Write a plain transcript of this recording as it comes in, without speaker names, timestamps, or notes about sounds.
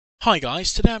Hi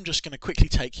guys, today I'm just going to quickly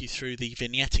take you through the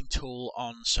vignetting tool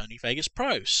on Sony Vegas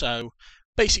Pro. So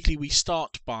basically we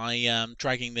start by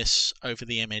dragging this over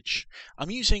the image.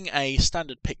 I'm using a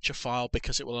standard picture file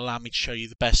because it will allow me to show you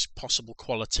the best possible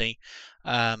quality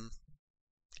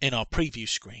in our preview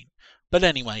screen. But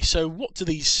anyway, so what do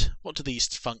these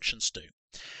functions do?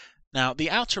 Now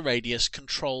the outer radius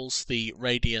controls the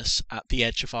radius at the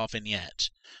edge of our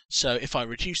vignette. So if I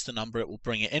reduce the number, it will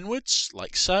bring it inwards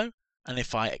like so. And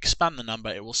if I expand the number,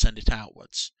 it will send it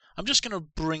outwards. I'm just going to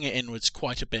bring it inwards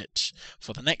quite a bit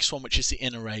for the next one, which is the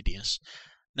inner radius.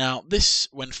 Now this,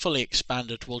 when fully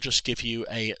expanded, will just give you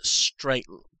a straight,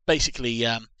 basically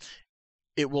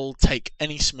it will take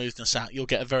any smoothness out. You'll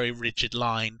get a very rigid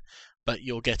line, but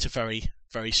you'll get a very,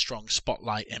 very strong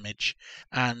spotlight image.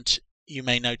 And you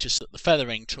may notice that the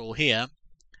feathering tool here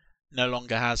no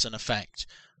longer has an effect.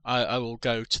 I will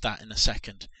go to that in a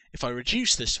second. If I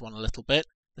reduce this one a little bit,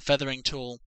 the feathering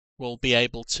tool will be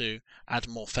able to add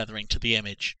more feathering to the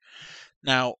image.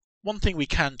 Now, one thing we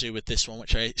can do with this one,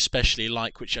 which I especially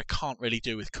like, which I can't really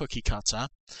do with Cookie Cutter,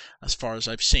 as far as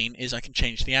I've seen, is I can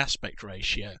change the aspect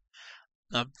ratio.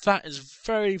 Now, that is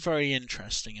very, very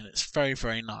interesting, and it's very,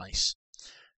 very nice.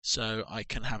 So I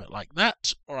can have it like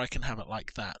that, or I can have it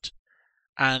like that.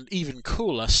 And even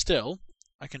cooler still,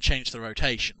 I can change the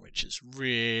rotation, which is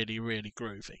really, really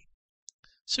groovy.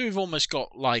 So we've almost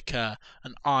got like an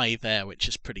eye there, which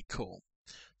is pretty cool.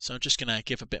 So I'm just going to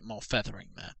give a bit more feathering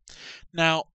there.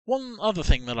 Now, one other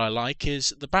thing that I like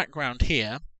is the background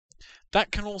here.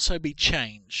 That can also be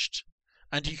changed.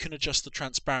 And you can adjust the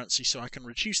transparency, so I can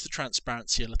reduce the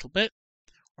transparency a little bit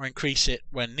or increase it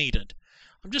when needed.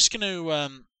 I'm just going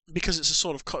to, because it's a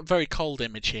sort of very cold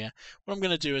image here, what I'm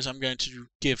going to do is I'm going to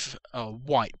give a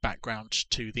white background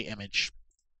to the image.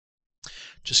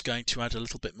 Just going to add a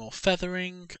little bit more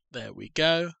feathering. There we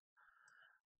go.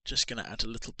 Just going to add a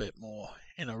little bit more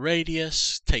inner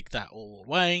radius. Take that all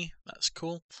away. That's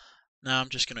cool. Now I'm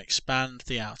just going to expand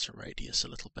the outer radius a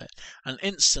little bit. And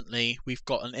instantly we've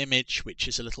got an image which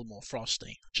is a little more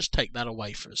frosty. Just take that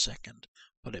away for a second.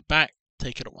 Put it back.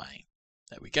 Take it away.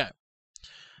 There we go.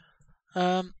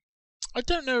 I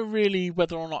don't know really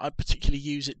whether or not I particularly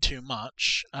use it too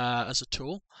much as a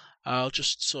tool. I'll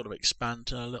just sort of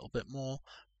expand a little bit more,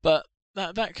 but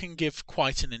that can give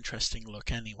quite an interesting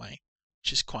look anyway,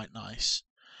 which is quite nice.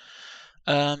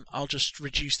 I'll just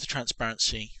reduce the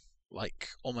transparency like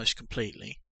almost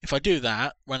completely. If I do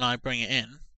that, when I bring it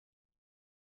in,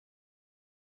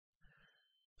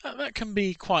 that can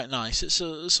be quite nice.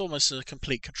 It's almost a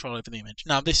complete control over the image.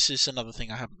 Now this is another thing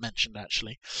I haven't mentioned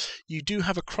actually. You do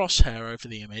have a crosshair over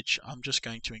the image. I'm just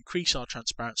going to increase our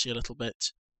transparency a little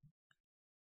bit.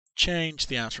 Change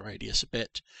the outer radius a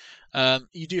bit.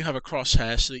 You do have a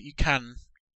crosshair so that you can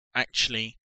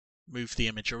actually move the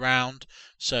image around.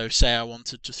 So say I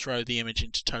wanted to throw the image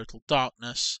into total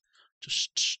darkness,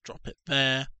 just drop it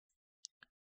there.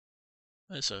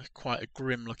 There's quite a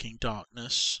grim looking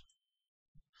darkness.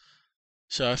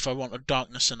 So if I wanted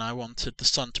darkness and I wanted the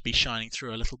sun to be shining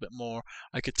through a little bit more,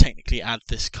 I could technically add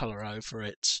this color over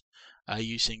it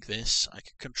using this. I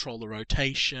could control the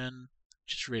rotation,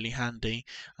 which is really handy,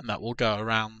 and that will go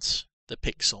around the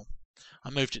pixel. I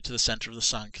moved it to the center of the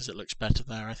sun because it looks better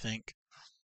there, I think.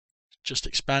 Just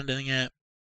expanding it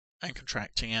and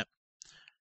contracting it.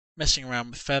 Messing around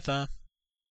with feather.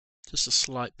 Just a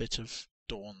slight bit of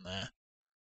dawn there.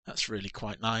 That's really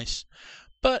quite nice.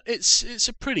 But it's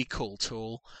a pretty cool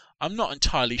tool. I'm not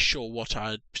entirely sure what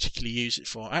I'd particularly use it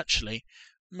for. Actually,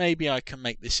 maybe I can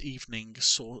make this evening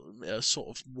sort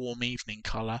of warm evening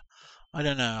colour. I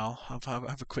don't know. I'll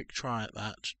have a quick try at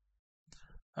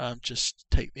that. Just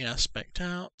take the aspect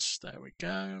out. There we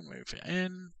go. Move it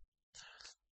in.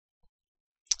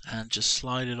 And just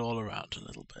slide it all around a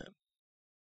little bit.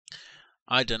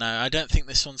 I don't know. I don't think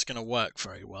this one's going to work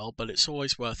very well, but it's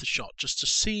always worth a shot just to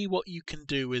see what you can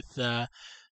do with the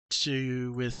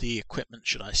equipment,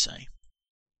 should I say.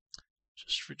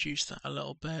 Just reduce that a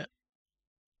little bit.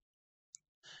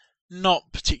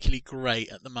 Not particularly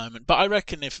great at the moment, but I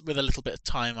reckon if with a little bit of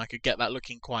time I could get that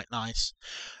looking quite nice.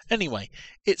 Anyway,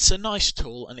 it's a nice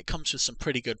tool and it comes with some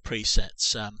pretty good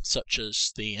presets, such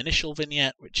as the initial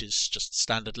vignette, which is just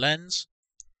standard lens.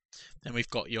 Then we've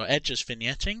got your edges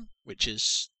vignetting, which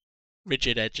is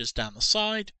rigid edges down the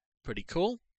side, pretty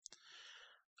cool.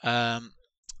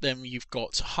 Then you've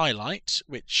got highlight,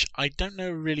 which I don't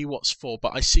know really what's for,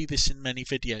 but I see this in many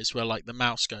videos where like the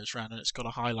mouse goes around and it's got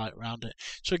a highlight around it.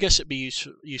 So I guess it'd be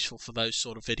useful for those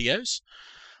sort of videos.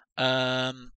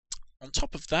 On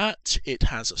top of that, it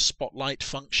has a spotlight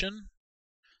function.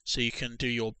 So you can do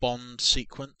your Bond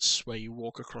sequence where you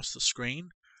walk across the screen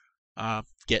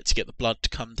get the blood to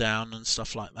come down and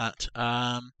stuff like that.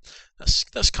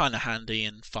 That's kind of handy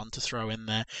and fun to throw in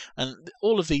there. And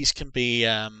all of these can be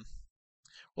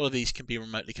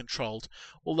remotely controlled,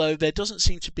 although there doesn't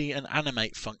seem to be an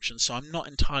animate function, so I'm not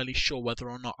entirely sure whether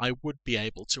or not I would be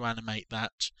able to animate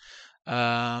that.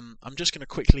 I'm just going to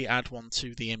quickly add one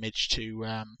to the image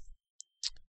to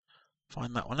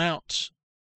find that one out.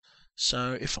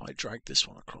 So if I drag this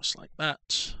one across like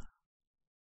that,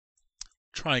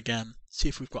 try again, see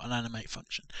if we've got an animate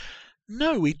function.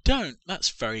 No, we don't. That's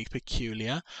very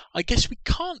peculiar. I guess we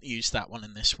can't use that one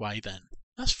in this way then.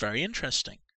 That's very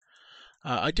interesting.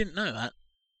 I didn't know that,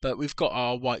 but we've got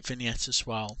our white vignette as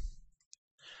well.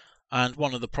 And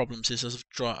one of the problems is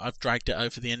I've dragged it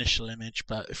over the initial image,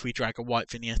 but if we drag a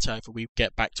white vignette over, we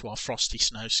get back to our frosty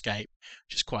snowscape,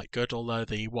 which is quite good, although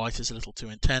the white is a little too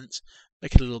intense.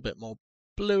 Make it a little bit more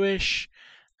bluish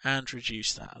and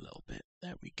reduce that a little bit.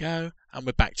 There we go. And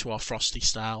we're back to our frosty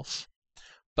self.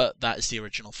 But that is the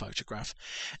original photograph.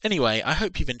 Anyway, I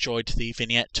hope you've enjoyed the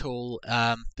Vignette tool.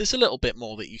 There's a little bit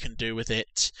more that you can do with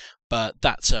it, but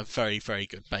that's a very, very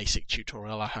good basic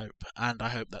tutorial, I hope, and I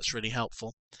hope that's really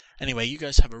helpful. Anyway, you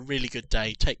guys have a really good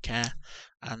day, take care,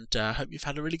 and hope you've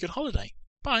had a really good holiday.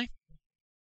 Bye!